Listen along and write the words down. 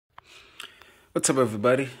What's up,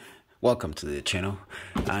 everybody? Welcome to the channel.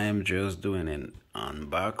 I am just doing an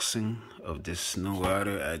unboxing of this new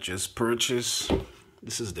router I just purchased.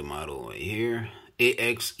 This is the model right here,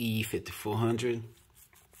 AXE5400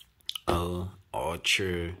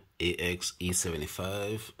 Archer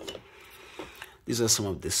AXE75. These are some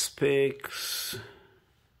of the specs.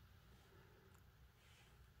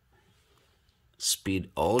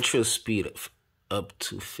 Ultra speed of up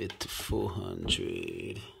to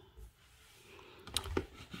 5400.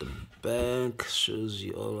 The back shows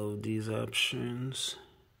you all of these options.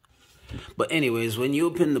 But anyways, when you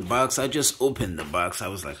open the box, I just opened the box. I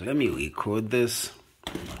was like, let me record this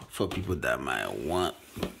for people that might want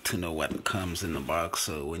to know what comes in the box.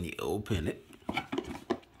 So when you open it,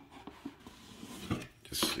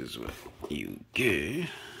 this is what you get.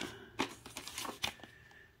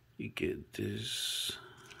 You get this.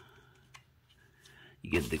 You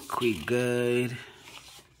get the quick guide.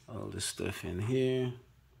 All this stuff in here.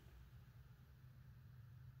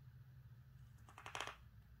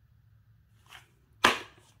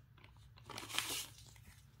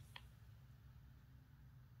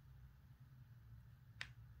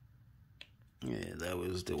 Yeah, that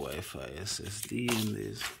was the Wi-Fi SSD in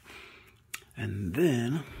this. And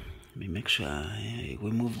then, let me make sure I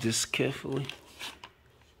remove this carefully.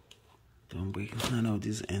 Don't break none of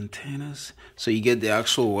these antennas. So you get the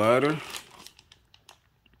actual router.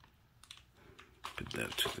 Put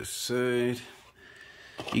that to the side.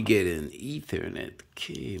 You get an Ethernet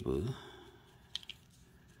cable.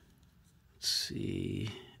 Let's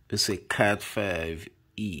see. It's a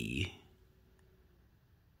Cat5e.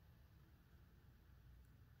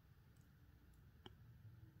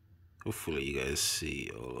 Hopefully you guys see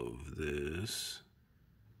all of this.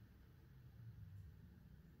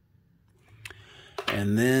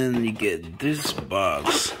 And then you get this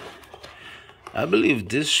box. I believe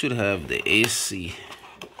this should have the AC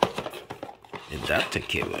adapter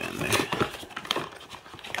cable in there.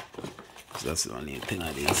 So that's the only thing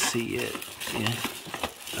I didn't see yet. Yeah,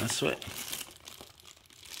 that's right.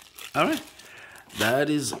 Alright. That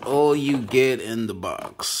is all you get in the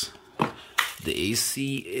box. The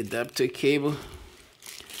AC adapter cable,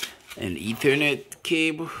 an Ethernet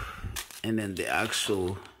cable, and then the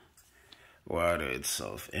actual router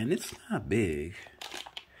itself. And it's not big,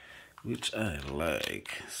 which I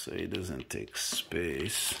like, so it doesn't take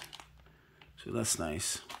space. So that's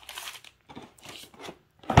nice.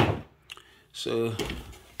 So,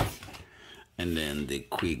 and then the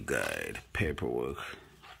quick guide paperwork.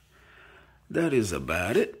 That is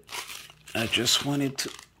about it. I just wanted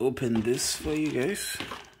to open this for you guys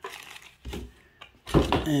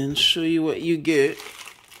and show you what you get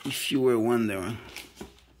if you were wondering.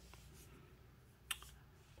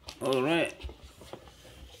 All right.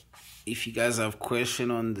 If you guys have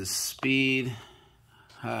questions on the speed,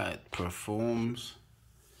 how it performs,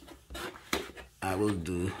 I will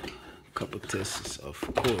do a couple tests, of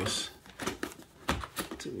course,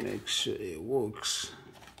 to make sure it works.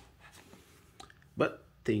 But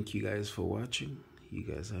thank you guys for watching. You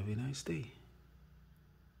guys have a nice day.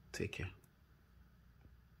 Take care.